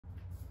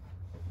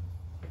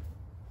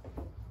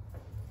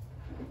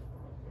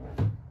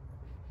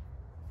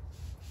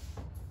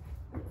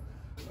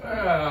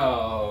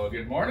Well,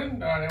 good morning,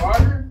 Donny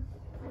Walker.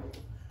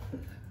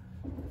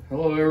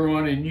 Hello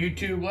everyone in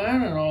YouTube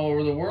land and all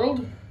over the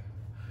world.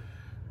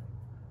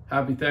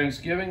 Happy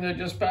Thanksgiving that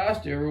just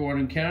passed to everyone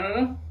in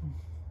Canada.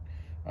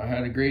 I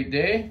had a great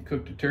day,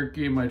 cooked a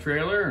turkey in my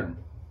trailer and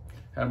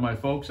had my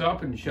folks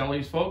up and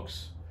Shelly's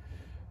folks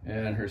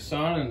and her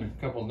son and a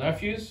couple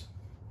nephews.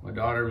 My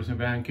daughter was in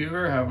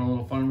Vancouver having a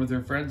little fun with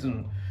her friends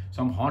in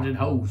some haunted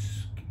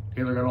house.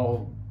 Taylor got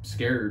all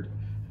scared.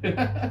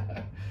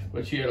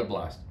 But she had a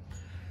blast.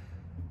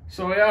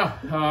 So yeah,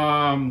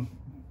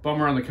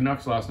 bummer on the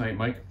Canucks last night,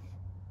 Mike.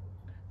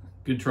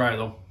 Good try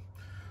though.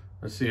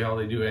 Let's see how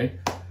they do, eh?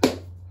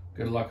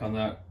 Good luck on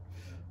that.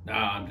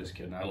 Nah, I'm just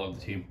kidding. I love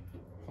the team.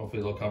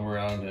 Hopefully they'll come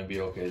around and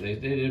be okay. They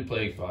did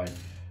play fine.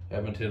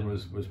 Edmonton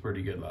was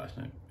pretty good last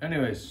night.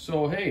 Anyways,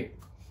 so hey,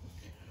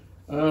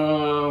 I've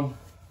got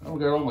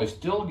all my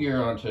stihl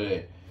gear on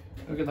today.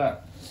 Look at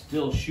that.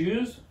 Stihl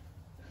shoes,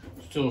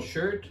 stihl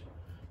shirt,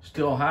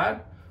 stihl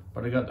hat.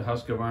 But I got the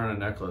Husqvarna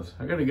necklace.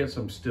 I got to get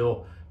some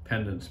stihl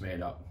pendants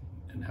made up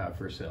and have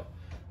for sale.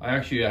 I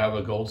actually have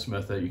a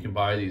goldsmith that you can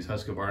buy these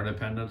Husqvarna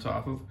pendants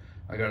off of.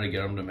 I got to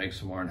get them to make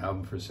some more and have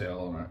them for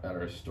sale at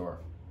our store.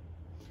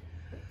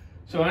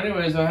 So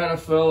anyways, I had a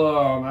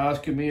fellow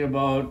asking me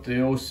about the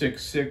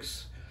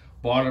 066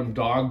 bottom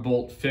dog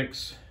bolt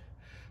fix,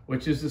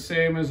 which is the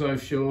same as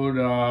I've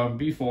showed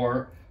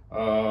before.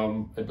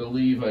 I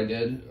believe I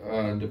did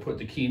to put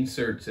the key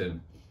inserts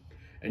in.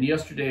 And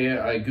yesterday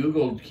I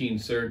Googled key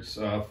inserts,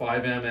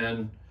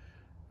 5mm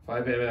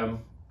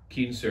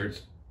key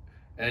inserts,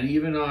 and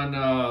even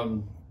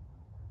on,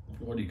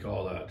 what do you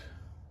call that?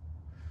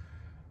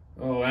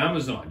 Oh,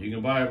 Amazon. You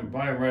can buy them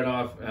right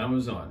off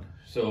Amazon.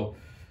 So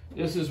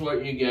this is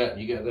what you get.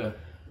 You get the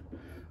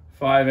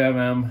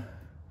 5mm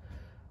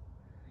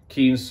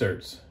key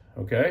inserts,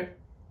 okay?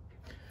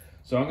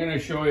 So I'm gonna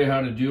show you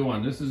how to do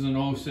one. This is an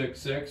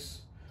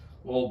 066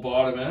 old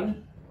bottom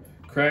end.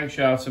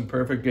 Crankshaft's in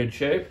perfect good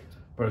shape,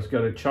 but it's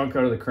got a chunk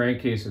out of the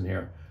crankcase in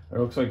here. It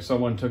looks like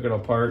someone took it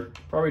apart,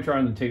 probably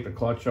trying to take the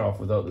clutch off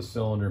without the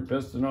cylinder and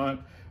piston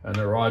on, and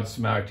the rod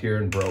smacked here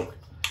and broke.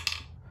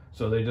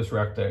 So they just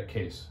wrecked that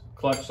case.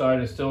 Clutch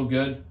side is still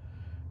good,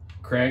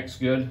 crank's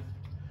good.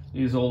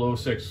 These old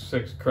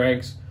 066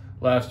 cranks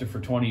lasted for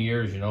 20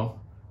 years, you know.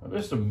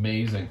 Just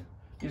amazing.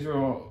 These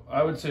are,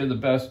 I would say, the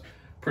best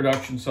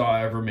production saw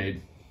I ever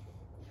made.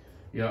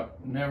 Yep,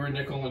 never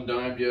nickel and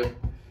dimed you,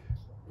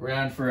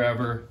 ran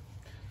forever.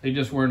 They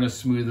just weren't as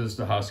smooth as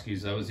the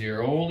Huskies. That was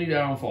their only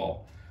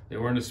downfall. They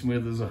weren't as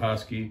smooth as a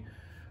Husky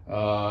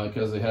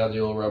because they had the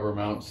old rubber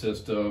mount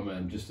system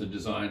and just the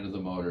design of the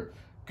motor.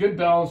 Good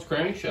balanced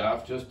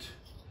crankshaft, just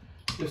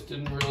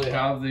didn't really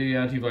have the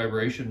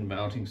anti-vibration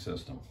mounting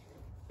system.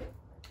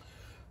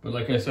 But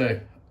like I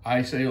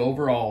say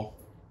overall,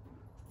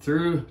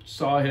 through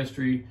saw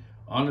history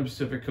on the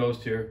Pacific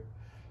Coast here,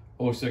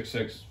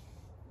 066,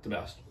 the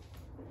best.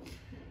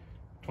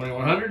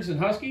 2100s in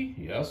Husky,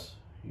 yes.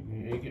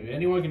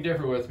 Anyone can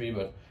differ with me,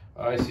 but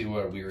I see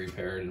what we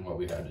repaired and what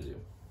we had to do.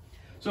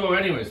 So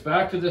anyways,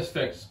 back to this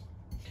fix.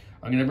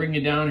 I'm gonna bring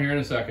you down here in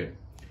a second.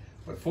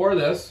 But for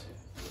this,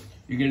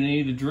 you're gonna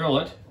need to drill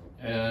it.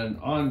 And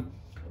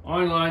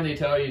online they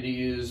tell you to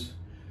use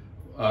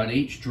an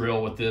H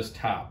drill with this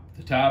tap.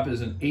 The tap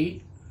is an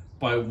 8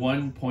 by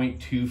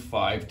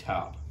 1.25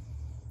 tap.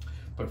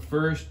 But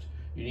first,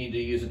 you need to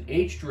use an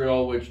H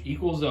drill, which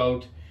equals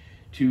out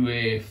to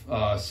a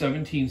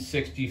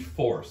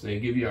 17/64. So they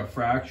give you a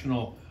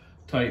fractional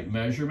type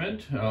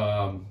measurement,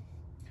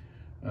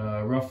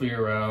 roughly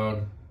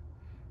around,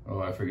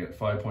 oh, I forget,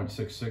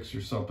 5.66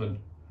 or something.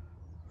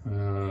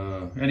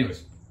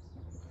 Anyways,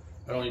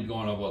 I don't need to go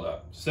on about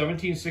that.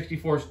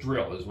 17/64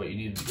 drill is what you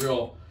need to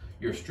drill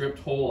your stripped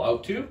hole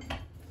out to.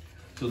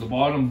 So the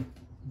bottom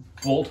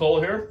bolt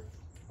hole here,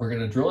 we're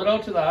gonna drill it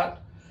out to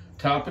that,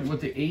 tap it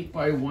with the 8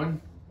 by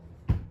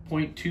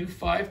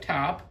 1.25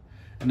 tap,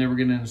 and then we're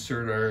gonna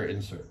insert our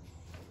insert.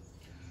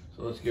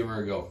 So let's give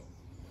her a go.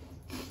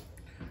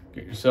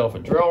 Get yourself a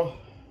drill.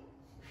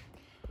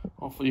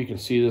 Hopefully you can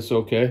see this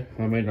okay.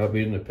 I might not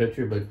be in the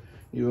picture, but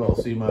you all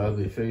see my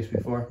ugly face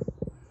before.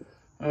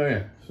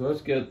 Okay, so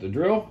let's get the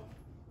drill.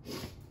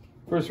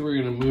 First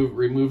we're gonna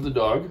remove the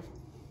dog.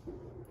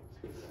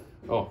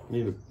 Oh,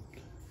 need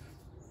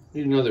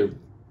another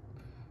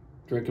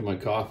drink of my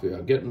coffee.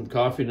 I'm getting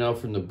coffee now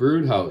from the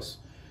Brood House.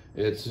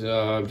 It's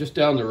just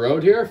down the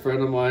road here. A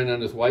friend of mine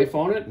and his wife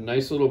own it. A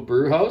nice little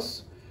brew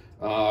house.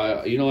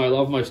 You know, I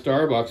love my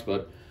Starbucks,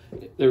 but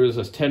there was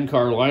a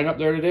 10-car lineup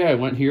there today. I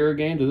went here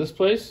again to this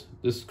place.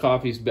 This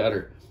coffee's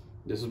better.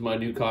 This is my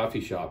new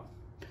coffee shop.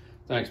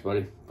 Thanks,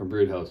 buddy, from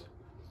Brood House.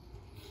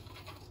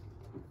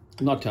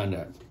 I'm not trying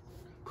to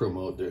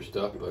promote their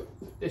stuff, but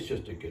it's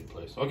just a good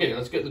place. Okay,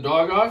 let's get the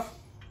dog off.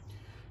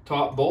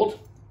 Top bolt.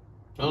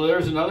 Oh,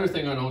 there's another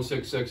thing on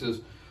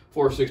 066s,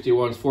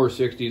 461s,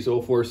 460s,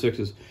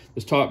 046s.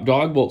 This top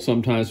dog bolt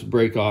sometimes would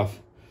break off.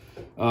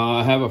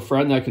 I have a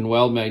friend that can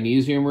weld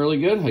magnesium really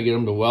good. I get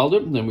him to weld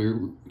it, and then we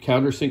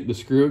countersink the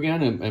screw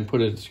again and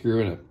put a screw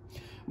in it.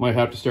 Might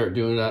have to start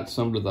doing that to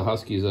some of the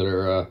Huskies that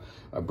are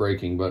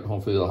breaking, but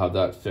hopefully they'll have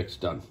that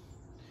fixed done.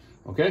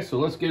 Okay, so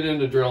let's get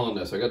into drilling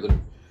this. I got the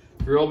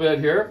drill bit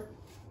here,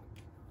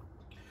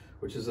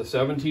 which is a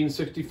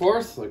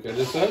 17/64, like I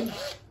just said.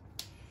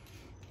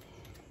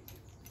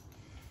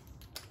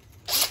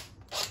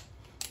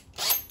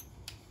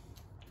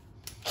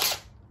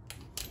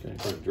 Okay,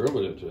 put a drill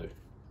bit in today.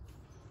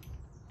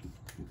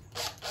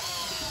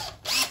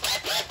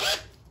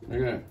 I'm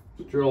gonna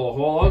drill a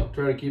hole out,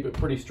 try to keep it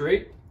pretty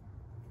straight.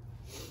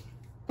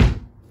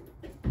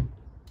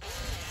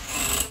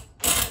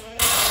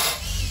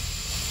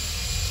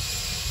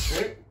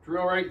 Okay,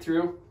 drill right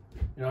through.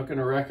 You're not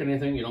gonna wreck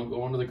anything. You don't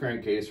go into the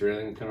crankcase or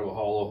anything. Kind of a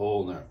hollow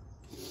hole in there.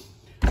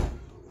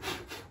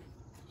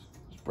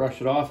 Just brush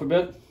it off a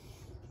bit.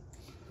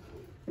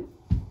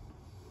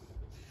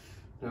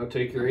 Now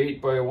take your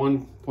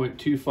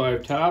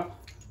 8x1.25 tap.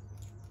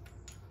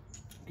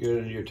 Get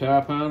into your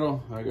tap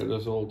handle. I got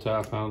this old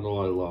tap handle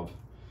I love.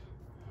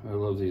 I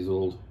love these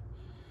old,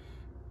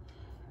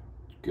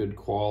 good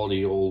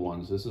quality old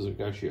ones. This is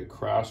actually a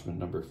Craftsman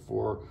number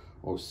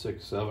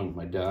 4067.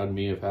 My dad and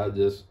me have had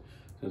this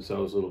since I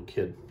was a little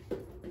kid.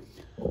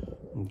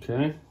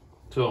 Okay,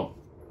 so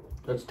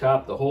let's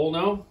tap the hole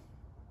now.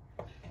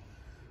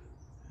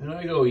 And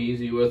I go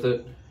easy with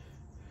it.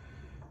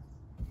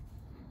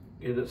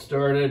 Get it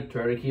started,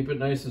 try to keep it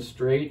nice and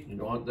straight. You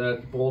don't want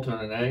that bolt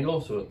on an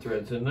angle so it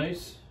threads in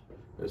nice.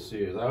 Let's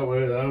see, that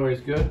way's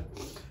good.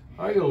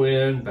 I go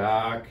in,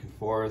 back and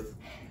forth,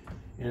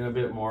 in a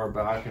bit more,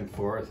 back and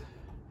forth.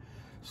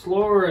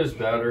 Slower is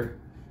better.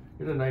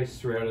 Get a nice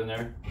thread in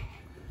there.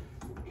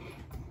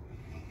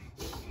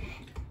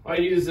 I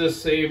use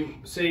this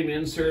same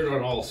insert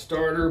on all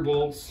starter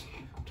bolts,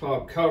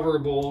 top cover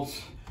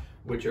bolts,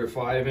 which are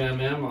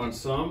 5mm on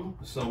some.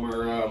 Some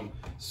are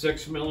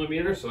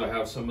 6mm, so I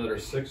have some that are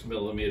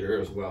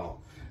 6mm as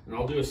well. And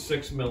I'll do a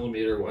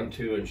 6mm one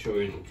too and show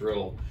you the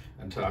drill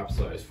and top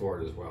size for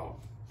it as well.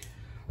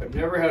 I've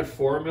never had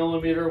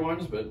 4mm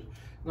ones, but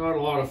not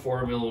a lot of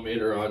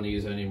 4mm on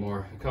these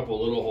anymore. A couple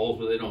little holes,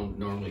 but they don't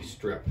normally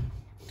strip.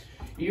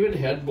 Even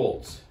head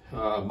bolts,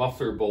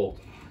 muffler bolts,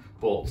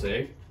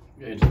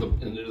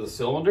 into the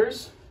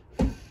cylinders.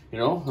 You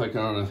know, like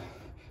on a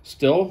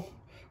stihl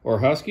or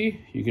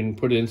Husky, you can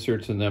put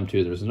inserts in them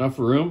too. There's enough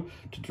room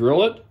to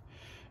drill it.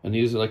 And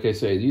these, like I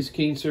say, these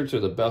key inserts are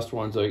the best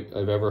ones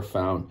I've ever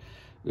found.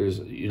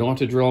 You don't have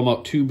to drill them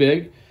out too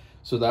big,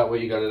 so that way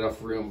you got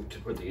enough room to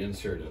put the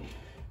insert in.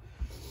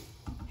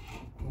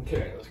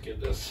 Okay, let's get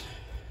this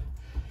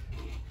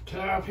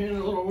tap in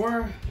a little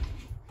more.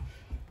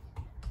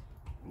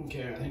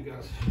 Okay, I think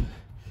that's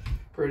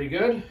pretty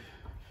good.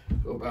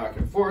 Go back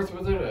and forth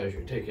with it as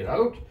you take it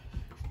out.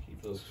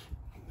 Keep those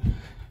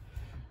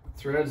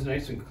threads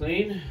nice and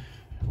clean,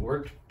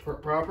 worked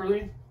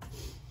properly.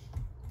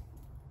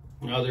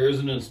 Now there is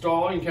an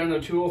installing kind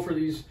of tool for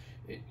these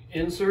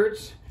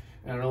inserts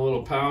and a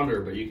little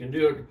pounder, but you can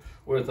do it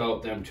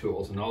without them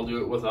tools, and I'll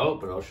do it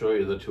without, but I'll show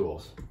you the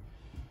tools.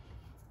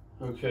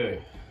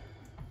 Okay,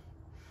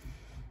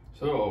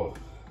 so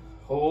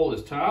hole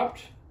is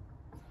tapped.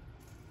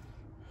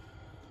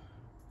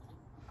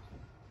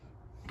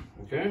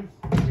 Okay,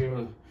 give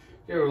it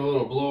a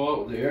little blow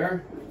out with the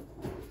air.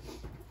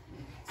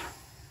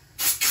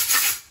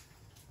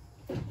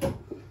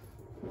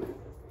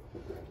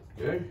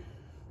 Okay.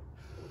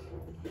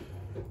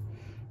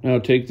 Now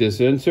take this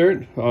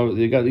insert.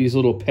 They got these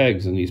little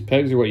pegs, and these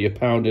pegs are what you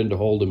pound in to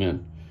hold them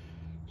in.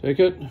 Take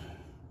it.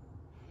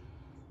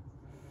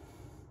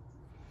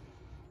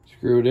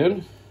 Screw it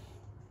in.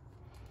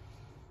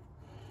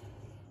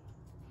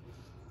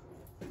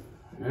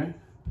 Okay.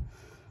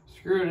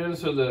 Screw it in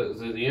so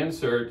the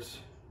inserts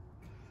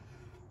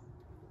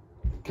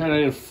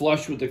kind of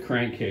flush with the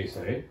crankcase,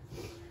 eh?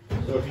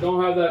 So if you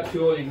don't have that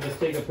tool, you can just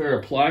take a pair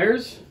of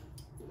pliers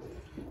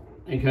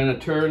and kind of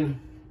turn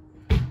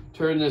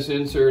this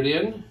insert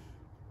in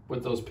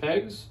with those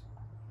pegs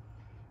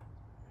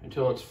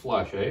until it's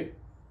flush, eh?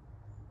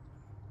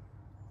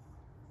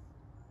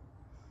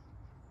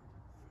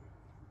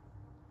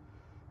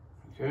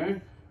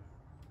 Okay.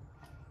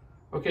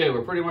 Okay,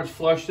 we're pretty much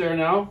flush there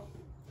now.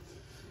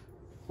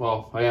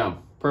 Well, I am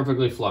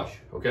perfectly flush,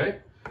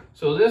 okay?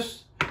 So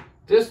this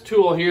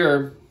tool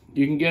here,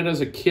 you can get as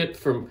a kit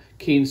from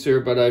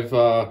Keenser, but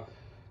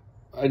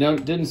I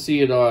didn't see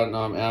it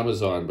on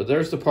Amazon, but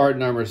there's the part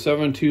number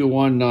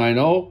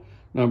 72190,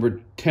 number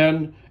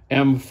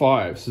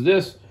 10M5. So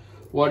this,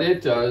 what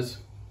it does,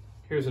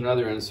 here's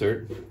another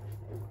insert.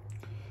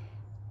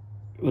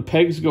 The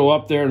pegs go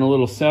up there in a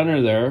little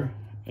center there,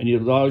 and it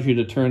allows you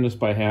to turn this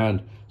by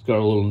hand. It's got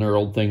a little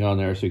knurled thing on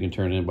there so you can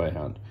turn it in by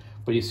hand.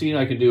 But you see,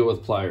 I can do it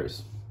with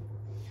pliers.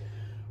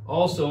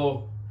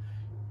 Also,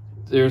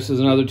 this is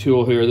another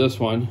tool here, this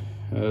one.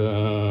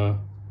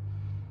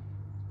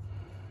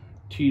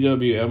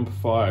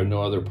 TWM5,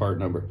 no other part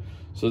number.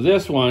 So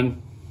this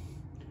one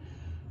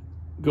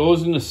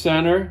goes in the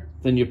center,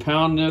 then you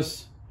pound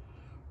this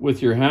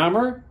with your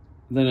hammer,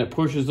 then it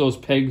pushes those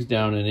pegs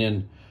down and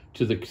in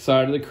to the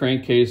side of the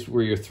crankcase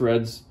where your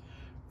threads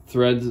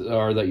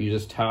are that you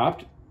just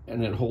tapped,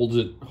 and it holds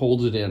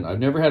it in. I've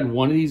never had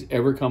one of these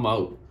ever come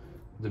out.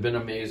 They've been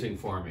amazing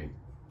for me.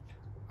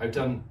 I've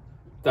done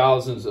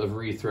thousands of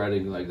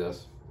rethreading like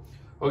this.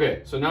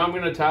 Okay, so now I'm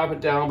going to tap it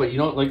down, but you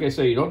don't, like I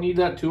say, you don't need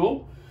that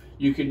tool.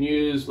 You can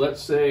use,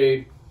 let's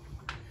say,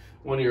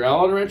 one of your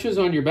Allen wrenches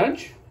on your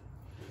bench.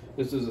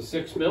 This is a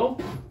 6 mil.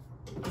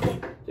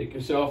 Take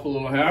yourself a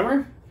little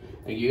hammer,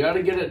 and you got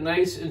to get it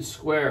nice and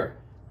square.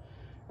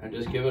 And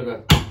just give it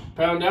a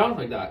pound down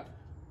like that.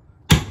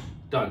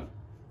 Done.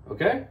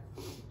 Okay?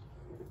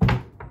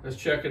 Let's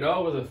check it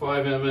out with a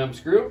 5mm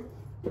screw.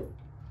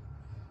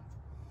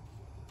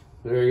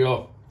 There you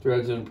go.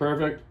 Threads in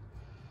perfect.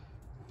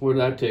 What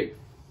did that take?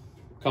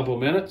 A couple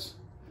minutes?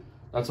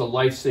 That's a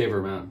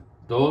lifesaver, man.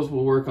 Those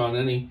will work on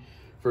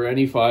for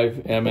any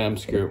 5mm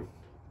screw.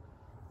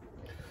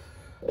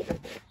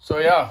 So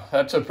yeah,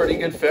 that's a pretty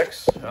good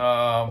fix.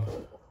 A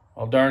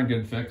darn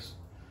good fix.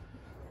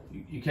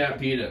 You can't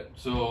beat it.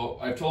 So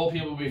I've told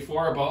people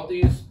before about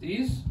these,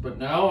 but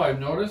now I've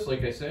noticed,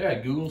 like I say, I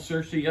Google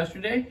searched it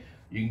yesterday.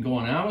 You can go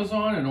on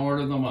Amazon and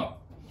order them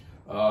up.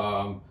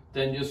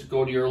 Then just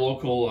go to your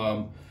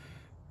local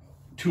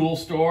tool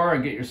store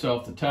and get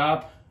yourself the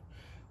tap.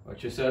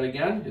 What you said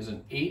again is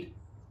an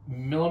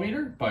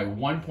 8mm by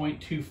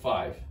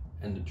 1.25,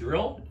 and the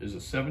drill is a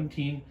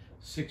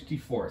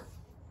 17/64.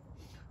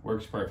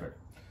 Works perfect.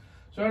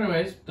 So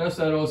anyways, that's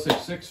that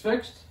 066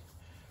 fixed,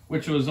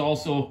 which was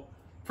also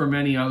for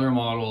many other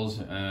models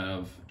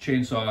of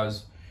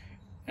chainsaws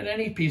and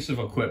any piece of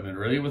equipment,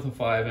 really, with a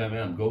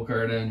 5mm,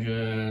 go-kart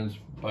engines,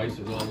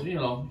 bicycles, you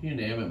know, you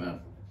name it, man.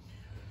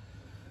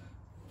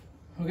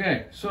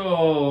 Okay,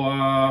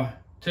 so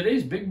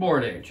today's big bore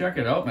day. Check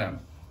it out, man.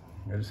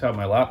 I just have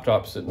my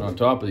laptop sitting on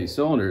top of these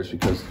cylinders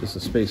because this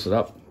is space it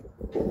up.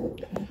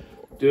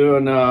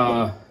 Doing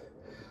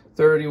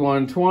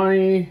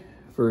 3120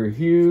 for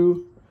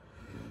Hugh.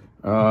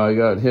 I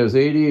got his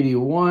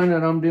 8081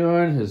 that I'm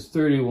doing, his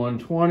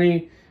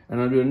 3120, and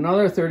I'm doing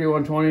another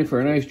 3120 for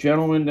a nice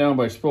gentleman down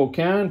by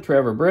Spokane,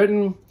 Trevor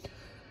Britton.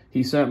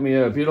 He sent me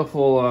a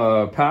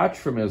beautiful patch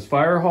from his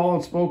fire hall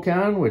in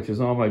Spokane, which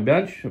is on my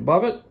bench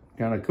above it.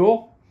 Kind of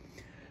cool.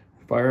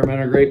 Firemen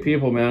are great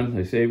people, man.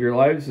 They save your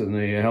lives and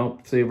they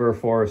help save our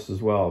forests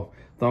as well.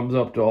 Thumbs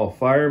up to all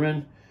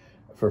firemen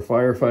for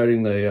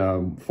firefighting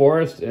the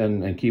forest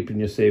and keeping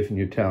you safe in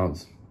your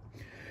towns.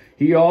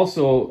 He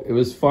also, it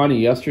was funny,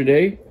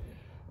 yesterday,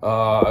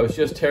 I was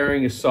just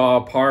tearing his saw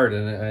apart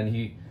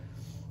and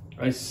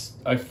I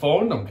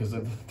phoned him because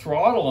the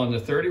throttle on the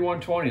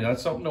 3120,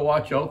 that's something to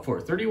watch out for.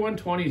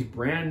 3120 is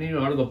brand new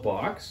out of the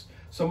box.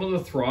 Some of the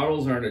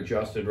throttles aren't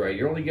adjusted right.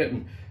 You're only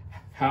getting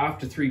half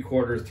to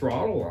 3/4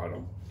 throttle on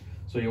them.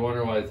 So you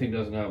wonder why the thing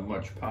doesn't have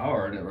much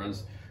power and it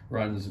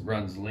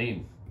runs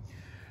lean.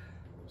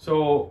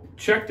 So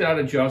check that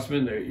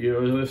adjustment.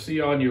 You'll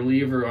see on your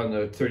lever on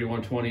the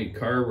 3120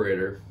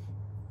 carburetor,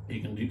 you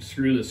can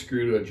screw the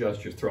screw to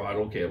adjust your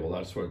throttle cable.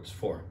 That's what it's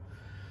for.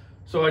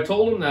 So I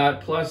told him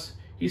that, plus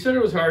he said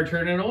it was hard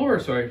turning over.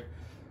 So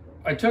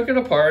I took it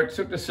apart,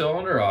 took the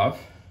cylinder off,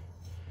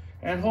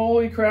 and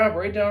holy crap,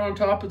 right down on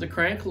top of the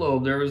crank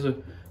lobe, there was a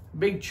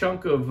big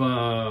chunk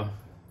of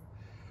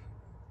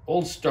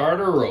old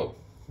starter rope.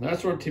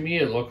 That's what, to me,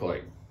 it looked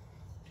like.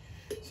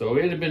 So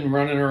it had been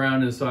running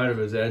around inside of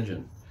his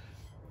engine.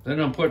 Then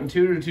I'm putting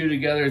 2 to 2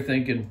 together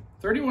thinking,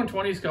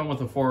 3120's come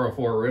with a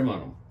 404 rim on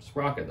them.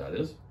 Sprocket, that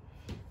is.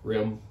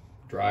 Rim,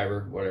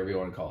 driver, whatever you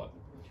want to call it.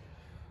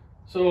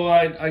 So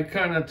I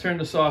kind of turned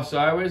the saw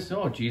sideways.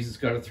 Oh, geez, it's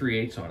got a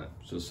 3/8 on it.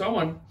 So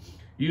someone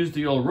used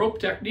the old rope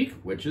technique,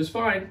 which is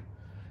fine.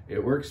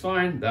 It works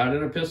fine. That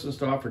and a piston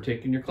stop for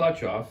taking your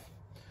clutch off.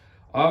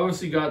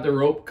 Obviously got the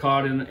rope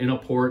caught in a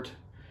port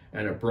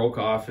and it broke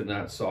off in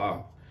that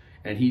saw.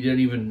 And he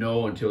didn't even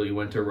know until he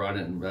went to run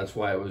it, and that's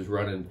why it was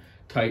running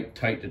tight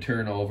to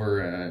turn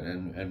over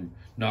and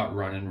not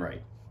running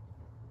right.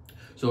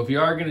 So if you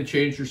are going to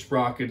change your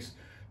sprockets,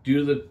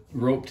 do the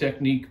rope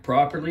technique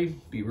properly.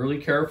 Be really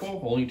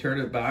careful. Only turn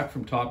it back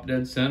from top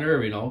dead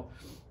center, you know,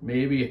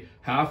 maybe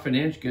 ½ an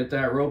inch. Get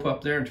that rope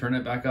up there and turn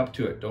it back up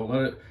to it. Don't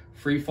let it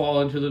free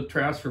fall into the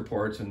transfer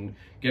ports and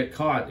get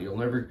caught. You'll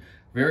never,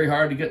 very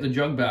hard to get the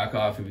jug back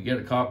off if you get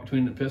it caught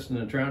between the piston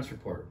and the transfer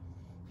port.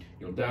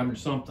 You'll damage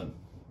something.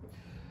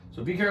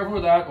 So be careful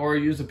with that, or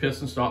use the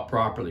piston stop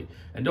properly.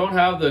 And don't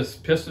have this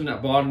piston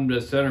at bottom to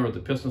center with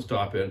the piston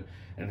stop in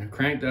and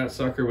crank that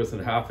sucker with a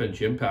 ½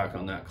 inch impact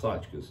on that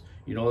clutch, because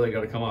you know they got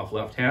to come off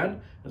left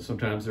hand and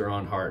sometimes they're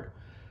on hard.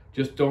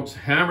 Just don't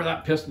hammer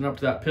that piston up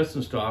to that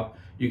piston stop.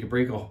 You can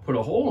put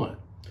a hole in it.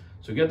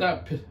 So get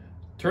that,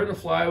 turn the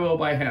flywheel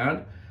by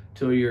hand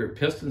till your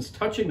piston's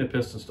touching the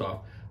piston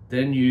stop.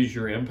 Then use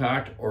your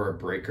impact or a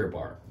breaker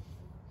bar.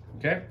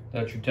 Okay,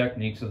 that's your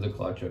techniques of the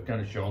clutch. I've kind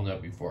of shown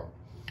that before.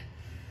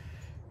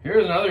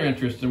 Here's another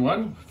interesting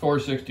one,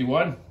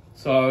 461.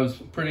 So it was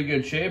pretty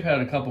good shape, had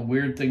a couple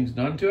weird things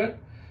done to it,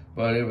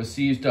 but it was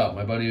seized up.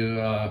 My buddy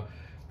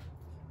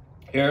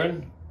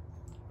Aaron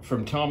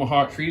from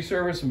Tomahawk Tree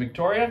Service in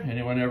Victoria.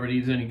 Anyone ever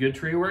needs any good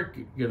tree work,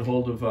 get a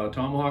hold of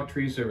Tomahawk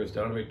Tree Service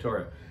down in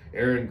Victoria.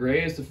 Aaron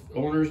Gray is the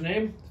owner's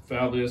name.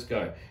 Fabulous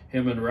guy.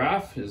 Him and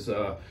Raph is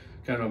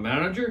kind of a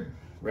manager.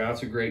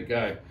 Raph's a great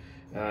guy,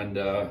 and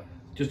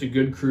just a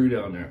good crew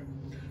down there.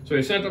 So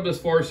he sent up this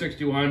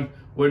 461,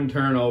 wouldn't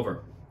turn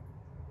over.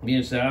 Me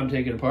and Sam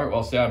take it apart.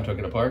 Well, Sam took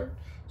it apart.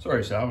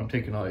 Sorry, Sam, I'm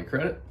taking all your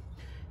credit.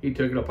 He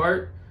took it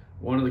apart.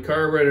 One of the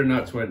carburetor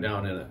nuts went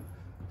down in it.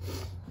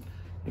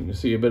 You can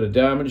see a bit of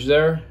damage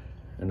there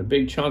and a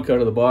big chunk out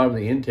of the bottom of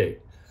the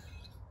intake.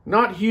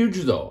 Not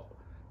huge though.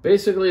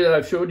 Basically,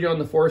 I've showed you on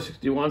the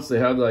 461s, they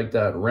have like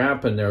that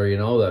ramp in there, you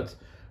know, that's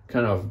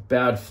kind of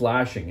bad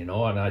flashing, you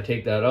know, and I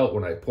take that out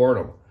when I port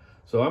them.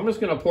 So I'm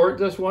just going to port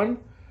this one.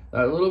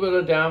 That little bit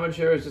of damage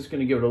there is just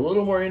going to give it a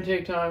little more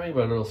intake timing,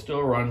 but it'll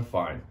still run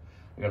fine.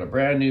 I got a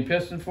brand new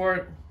piston for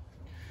it.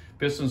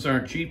 Pistons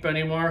aren't cheap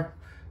anymore.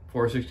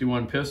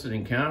 461 piston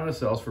in Canada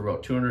sells for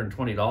about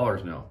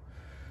 $220 now.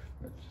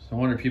 No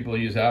wonder people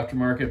use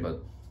aftermarket,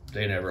 but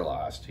they never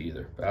last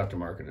either.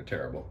 Aftermarket are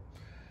terrible.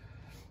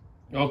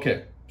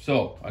 Okay,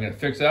 so I'm gonna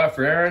fix that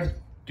for Aaron,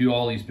 do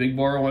all these big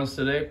bore ones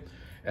today,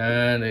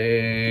 and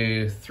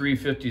a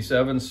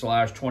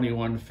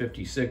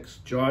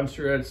 357/2156 John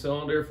thread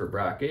cylinder for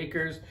Brack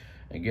Acres,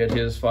 and get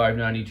his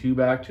 592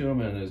 back to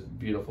him and his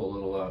beautiful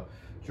little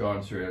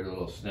John thread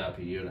little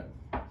snappy unit,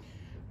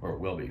 or it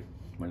will be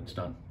when it's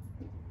done.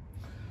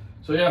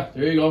 So yeah,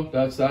 there you go.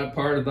 That's that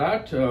part of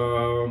that.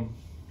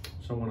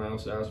 Someone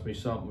else asked me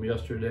something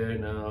yesterday.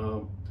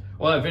 Now,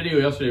 well, that video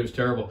yesterday was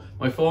terrible.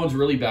 My phone's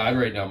really bad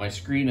right now. My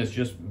screen is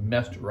just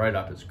messed right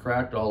up. It's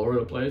cracked all over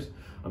the place.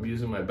 I'm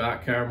using my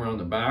back camera on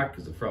the back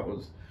because the front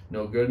was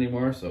no good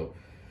anymore. So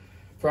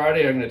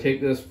Friday, I'm going to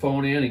take this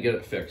phone in and get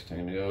it fixed. I'm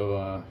going to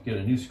go get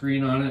a new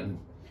screen on it and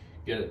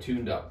get it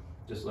tuned up,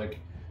 just like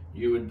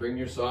you would bring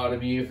your saw to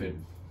me if it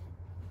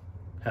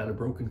had a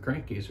broken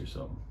crankcase or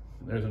something.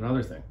 And there's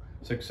another thing.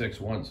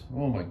 661s.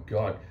 Oh my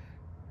God.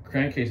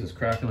 Crankcase is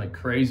cracking like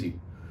crazy.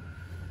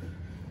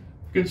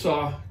 Good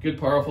saw, good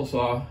powerful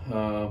saw,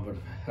 but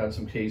had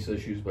some case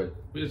issues, but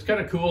it's kind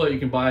of cool that you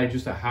can buy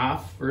just a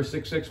half for a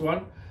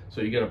 661.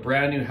 So you get a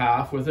brand new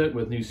half with it,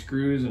 with new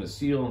screws and a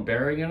seal and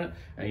bearing in it,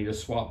 and you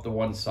just swap the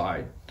one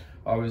side.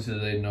 Obviously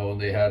they know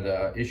they had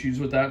issues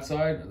with that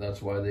side.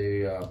 That's why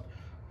they, of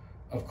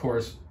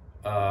course,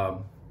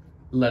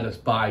 let us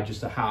buy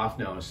just a half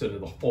now instead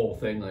of the whole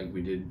thing like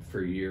we did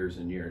for years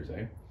and years,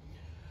 eh?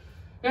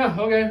 Yeah,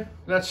 okay,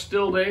 that's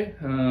still day.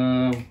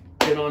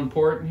 Get on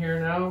port in here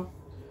now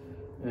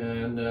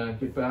and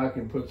get back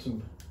and put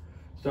some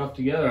stuff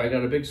together. I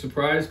got a big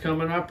surprise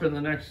coming up in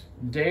the next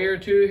day or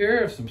two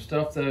here. Some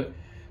stuff that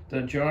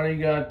Johnny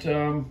got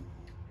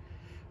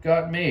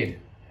made.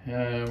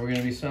 We're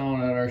gonna be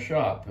selling at our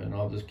shop, and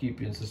I'll just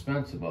keep you in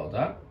suspense about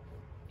that.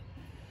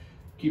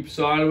 Keep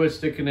sawing with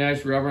sticking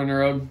edge, rubbering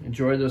around.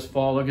 Enjoy this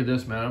fall. Look at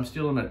this, man. I'm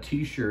stealing a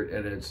t-shirt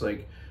and it's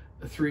like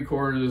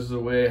 3/4 of the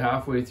way,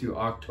 halfway through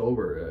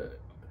October.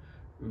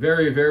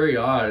 Very, very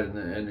odd.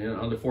 And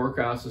on the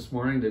forecast this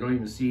morning, they don't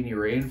even see any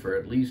rain for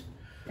at least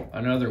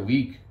another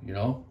week, you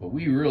know, but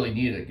we really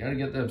need it. Gotta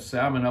get them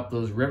salmon up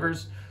those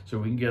rivers so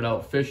we can get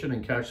out fishing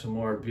and catch some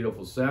more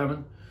beautiful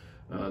salmon.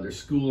 They're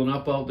schooling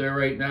up out there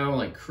right now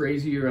like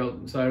crazy out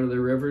inside of the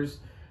rivers,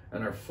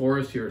 and our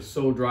forest here is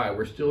so dry.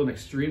 We're still in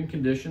extreme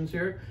conditions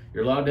here.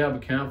 You're allowed to have a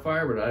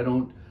campfire, but I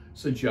don't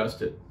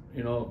suggest it.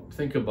 You know,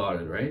 think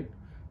about it, right?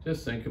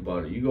 Just think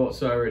about it. You go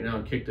outside right now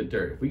and kick the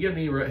dirt. If we get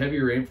any heavy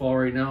rainfall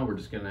right now, we're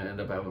just gonna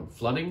end up having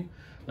flooding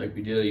like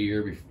we did a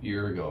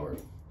year ago or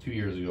 2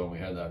 years ago when we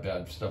had that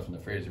bad stuff in the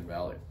Fraser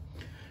Valley.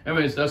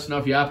 Anyways, that's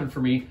enough yapping for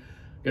me.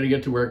 Gonna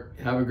get to work.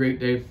 Have a great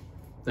day.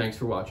 Thanks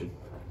for watching.